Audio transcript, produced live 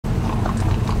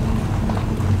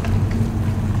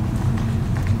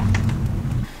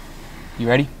You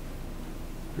ready?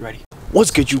 You ready? What's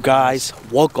good, you guys?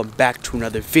 Welcome back to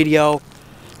another video.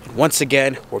 And once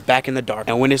again, we're back in the dark.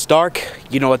 And when it's dark,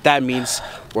 you know what that means.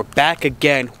 We're back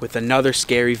again with another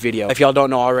scary video. If y'all don't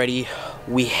know already,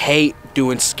 we hate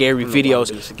doing scary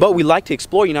videos, but we like to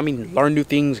explore, you know what I mean? Learn new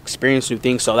things, experience new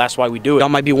things, so that's why we do it. Y'all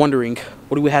might be wondering,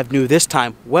 what do we have new this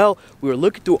time? Well, we were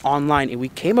looking through online and we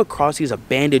came across these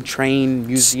abandoned train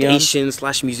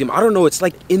museum/museum. I don't know, it's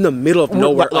like in the middle of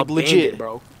nowhere, like legit,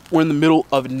 bro. We're in the middle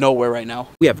of nowhere right now.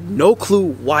 We have no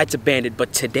clue why it's abandoned,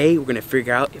 but today we're gonna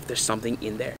figure out if there's something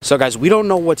in there. So guys, we don't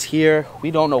know what's here.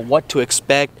 We don't know what to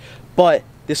expect, but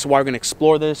this is why we're gonna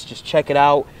explore this. Just check it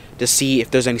out to see if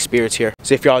there's any spirits here.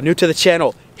 So if y'all are new to the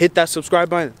channel, hit that subscribe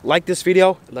button, like this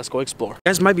video, and let's go explore. You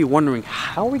guys might be wondering,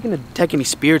 how are we gonna detect any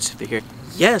spirits if they're here?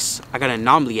 Yes, I got an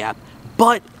anomaly app,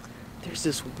 but there's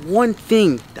this one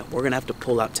thing that we're gonna have to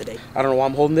pull out today. I don't know why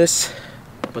I'm holding this,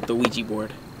 but the Ouija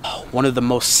board. One of the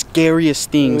most scariest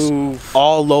things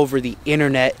all over the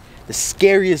internet. The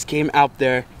scariest game out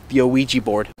there, the Ouija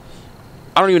board.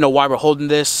 I don't even know why we're holding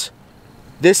this.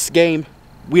 This game,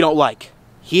 we don't like.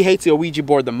 He hates the Ouija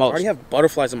board the most. I already have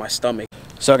butterflies in my stomach.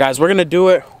 So guys, we're gonna do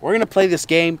it. We're gonna play this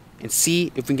game and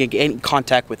see if we can get any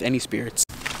contact with any spirits.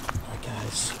 Alright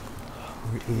guys,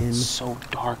 we're in. It's so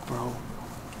dark, bro. God,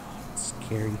 it's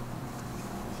scary.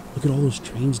 Look at all those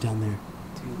trains down there.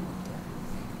 Dude.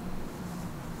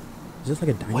 Is this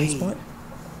like a dining spot?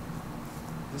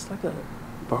 Is this like a...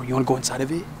 Bro, you wanna go inside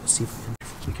of it? Let's see if we can.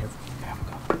 Be careful.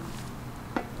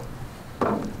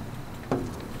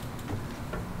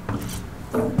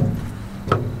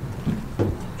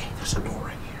 Hey, there's a door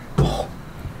right here. Oh,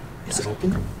 is it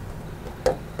open?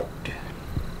 Dude,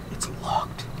 it's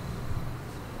locked.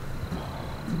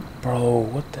 Bro,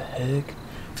 what the heck?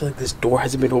 I feel like this door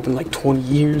hasn't been open in like 20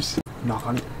 years. Knock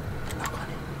on it. Knock on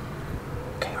it.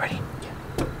 Okay, ready? Yeah.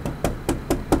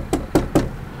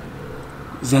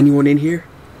 Is anyone in here?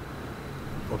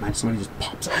 Oh man, somebody just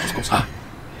pops out, just goes ah.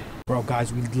 Bro,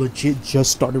 guys, we legit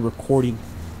just started recording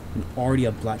and already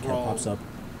a black cat pops up.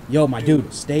 Yo, my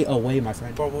dude, stay away, my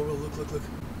friend. Bro, look.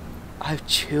 I have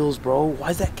chills, bro.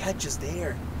 Why is that cat just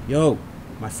there? Yo,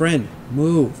 my friend,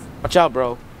 move. Watch out,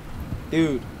 bro.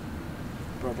 Dude.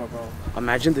 Bro.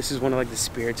 Imagine this is one of like the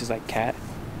spirits is like cat.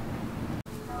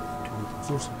 Dude,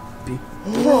 there's big...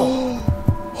 Bro.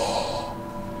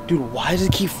 Dude, why does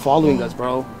it keep following us,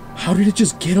 bro? How did it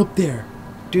just get up there?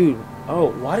 Dude,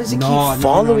 why does it keep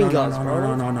following us,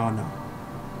 bro? No.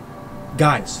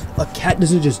 Guys, a cat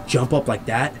doesn't just jump up like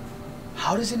that.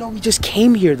 How does it know we just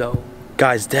came here, though?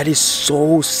 Guys, that is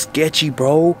so sketchy,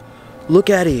 bro. Look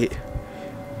at it.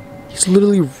 He's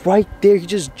literally right there. He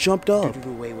just jumped up.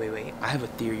 Dude, wait. I have a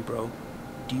theory, bro.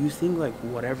 Do you think, like,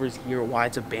 whatever's here, why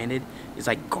it's abandoned, is,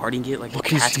 like, guarding it? Like, the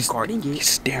cat's guarding it? He's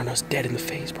staring us dead in the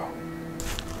face, bro.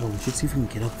 Oh, we should see if we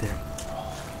can get up there.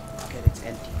 Look at it, it's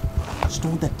empty. I just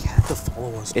don't want that cat to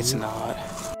follow us. It's not.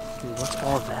 Dude, what's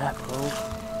all that, bro?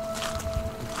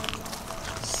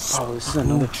 Bro, this is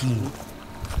another tree.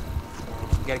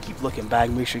 We gotta keep looking back,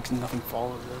 make sure nothing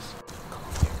follows us.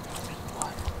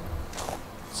 What?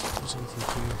 Let's see if there's anything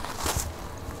here.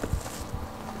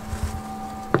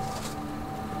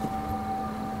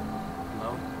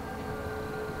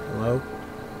 Hello?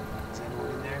 Is anyone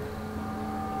in there?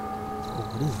 Oh,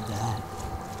 what is that?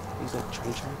 Is that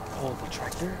train track? Oh, the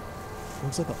tractor?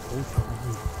 Looks like an old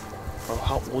train. Bro,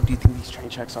 how old do you think these train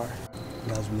tracks are?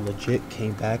 Guys, we legit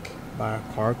came back by our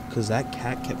car because that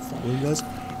cat kept following us.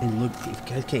 And look, if you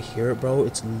guys can't hear it, bro,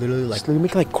 it's literally like... It's literally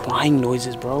making like crying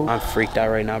noises, bro. I'm freaked out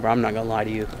right now, bro. I'm not gonna lie to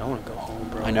you. I want to go home,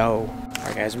 bro. I know.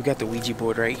 Alright, guys, we got the Ouija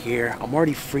board right here. I'm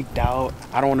already freaked out.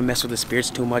 I don't want to mess with the spirits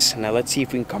too much. Now, let's see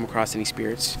if we can come across any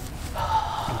spirits.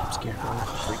 I'm scared, bro.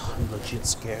 I'm legit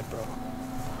scared, bro.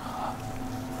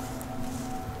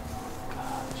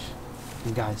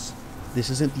 And guys,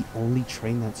 this isn't the only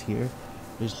train that's here.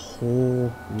 There's a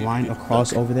whole line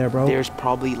across over there, bro. There's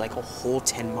probably like a whole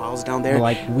 10 miles down there. But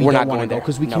like, we're not going there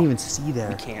because we can't even see there.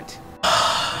 We can't. Dude,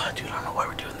 I don't know why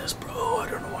we're doing this, bro. I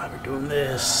don't know why we're doing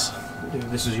this. Dude,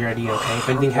 this is your idea, okay? If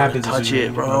anything happens, touch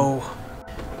it, bro.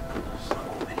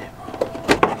 Open it,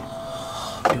 bro.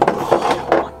 Dude, oh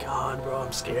my god, bro.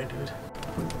 I'm scared, dude.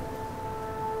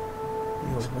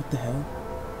 Yo, what the hell?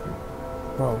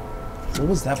 Bro, what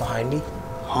was that behind me?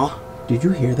 Huh? Did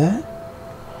you hear that?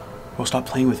 Bro, stop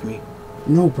playing with me.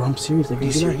 No, bro, I'm serious. Like,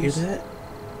 did you not hear that?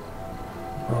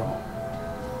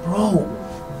 Bro,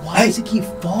 why does it keep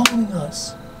following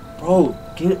us? Bro,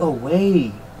 get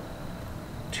away.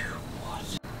 Dude,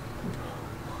 what?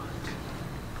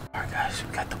 Alright, guys,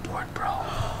 we got the board, bro.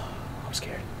 I'm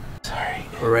scared. Sorry.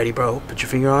 We're ready, bro. Put your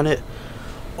finger on it.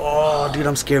 Oh, dude,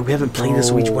 I'm scared. We haven't played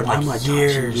this Ouija board in like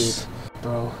years.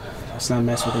 Bro, let's not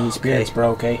mess with any spirits,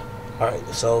 bro, okay? Alright,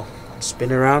 so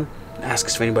spin it around and ask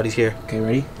us if anybody's here. Okay,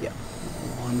 ready? Yeah.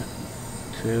 1,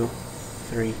 2,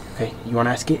 3. Okay, you want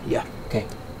to ask it? Yeah. Okay.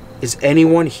 Is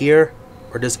anyone here,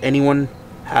 or does anyone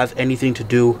have anything to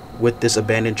do with this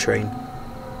abandoned train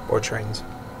or trains?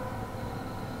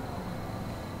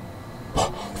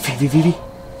 Vivi.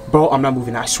 Bro, I'm not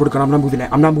moving it. I swear to God, I'm not moving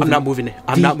it. I'm not moving it.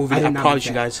 I'm not moving it. I promise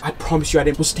you guys. I promise you I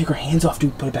didn't. Supposed to take our hands off,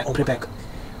 dude. Put it back. Put it back.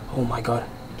 Oh my God.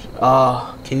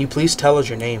 Can you please tell us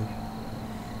your name?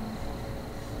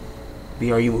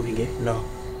 B, are you moving it? No.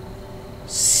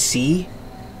 C?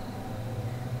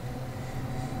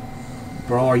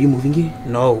 Bro, are you moving it?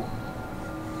 No.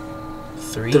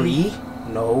 3? 3?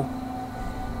 No.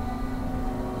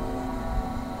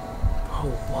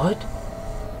 Bro, what?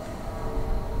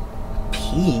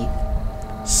 P?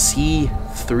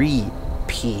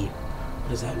 C3P. What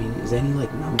does that mean? Is that any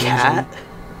like numbers? Cat?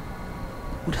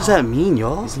 What does that mean,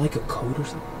 y'all? Is it like a code or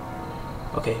something?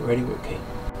 Okay, ready? Okay.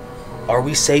 Are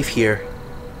we safe here?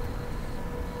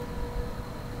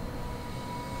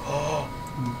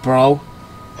 Bro.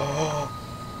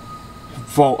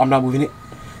 Bro, I'm not moving it.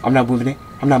 I'm not moving it.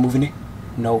 I'm not moving it.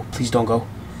 No, please don't go.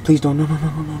 Please don't. No. I'm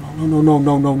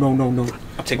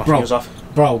taking my fingers off.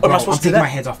 Bro, Am I supposed to do that? my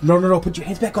hands off. No. Put your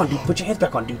hands back on, dude. Put your hands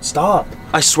back on, dude. Stop.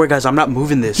 I swear, guys, I'm not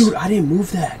moving this. Dude, I didn't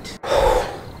move that.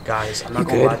 Guys, I'm not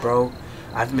gonna lie, bro.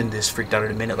 I haven't been this freaked out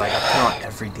in a minute. Like, I put on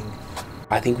everything.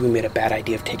 I think we made a bad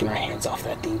idea of taking our hands off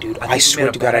that thing, dude. I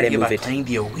swear to God, I didn't move it. Playing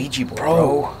the Ouija board,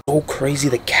 Bro, so crazy.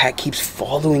 The cat keeps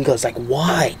following us. Like,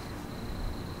 why?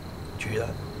 Did you hear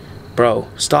that? Bro,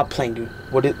 stop playing, dude.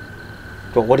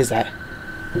 Bro, what is that?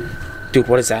 Dude,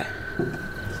 what is that?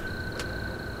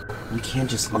 We can't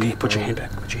just leave. Okay, put your hand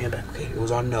back. Put your hand back. Okay, it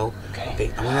was on no. Okay.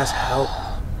 I'm gonna ask how.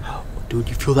 Dude,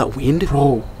 you feel that wind?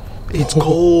 Bro, it's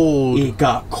cold. It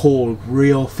got cold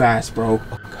real fast, bro.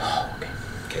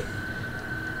 Okay.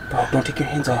 Bro, don't take your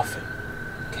hands off.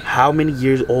 Okay. How many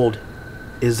years old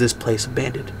is this place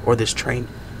abandoned? Or this train?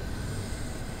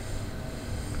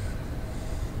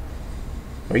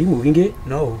 Are you moving it?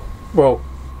 No. Bro.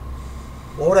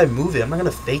 Why would I move it? I'm not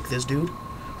gonna fake this, dude.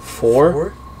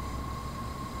 4?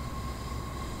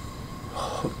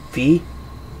 V?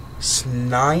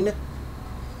 9?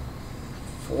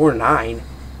 4, 9?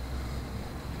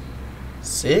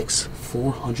 6?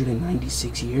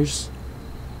 496 years?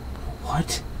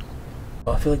 What?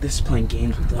 Oh, I feel like this is playing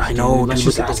games with us. I know, dude.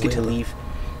 dude. Let's get to leave.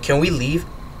 Can we leave?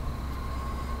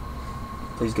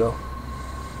 Please go.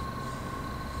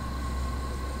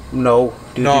 No.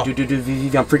 Dude, no. Dude,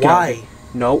 I'm freaking out. Why?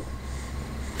 No.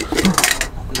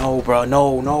 No, bro.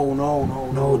 No.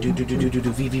 No, dude,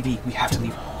 V. We have to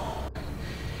leave.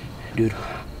 Dude,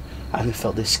 I haven't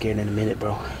felt this scared in a minute,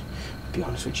 bro. To be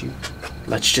honest with you.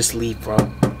 Let's just leave, bro.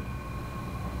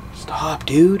 Stop,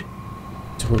 dude.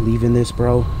 So we're leaving this,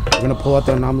 bro. We're gonna pull out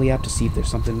the anomaly app to see if there's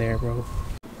something there, bro.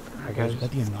 Alright, guys. Is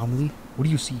that the anomaly? What do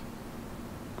you see?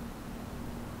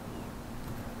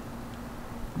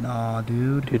 Nah,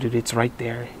 dude. Dude, it's right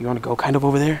there. You wanna go kind of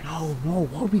over there? No.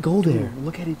 Why would we go there? Dude,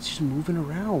 look at it. It's just moving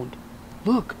around.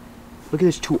 Look. Look at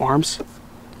his 2 arms.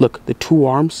 Look, the 2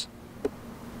 arms.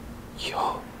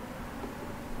 Yo.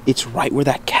 It's right where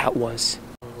that cat was.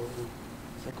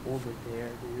 It's like over there,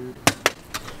 dude.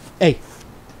 Hey.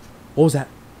 What was that?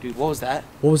 Dude, what was that?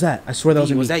 What was that? I swear that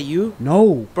wasn't me. Was that you?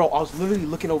 No. Bro, I was literally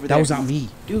looking over there. That was not me.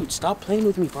 Dude, stop playing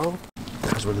with me, bro.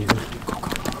 Guys, we're leaving. Go.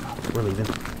 We're leaving.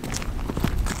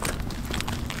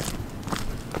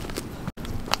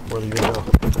 We're leaving, bro.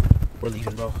 We're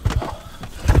leaving, bro.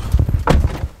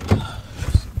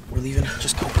 We're leaving.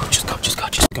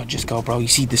 Just go, bro. You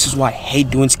see, this is why I hate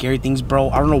doing scary things, bro.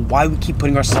 I don't know why we keep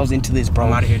putting ourselves into this, bro.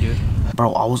 I'm out of here, dude.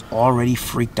 Bro, I was already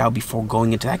freaked out before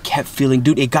going into that. I kept feeling,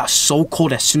 dude, it got so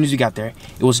cold as soon as we got there.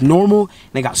 It was normal,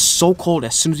 and it got so cold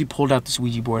as soon as we pulled out this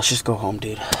Ouija board. Let's just go home,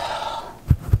 dude.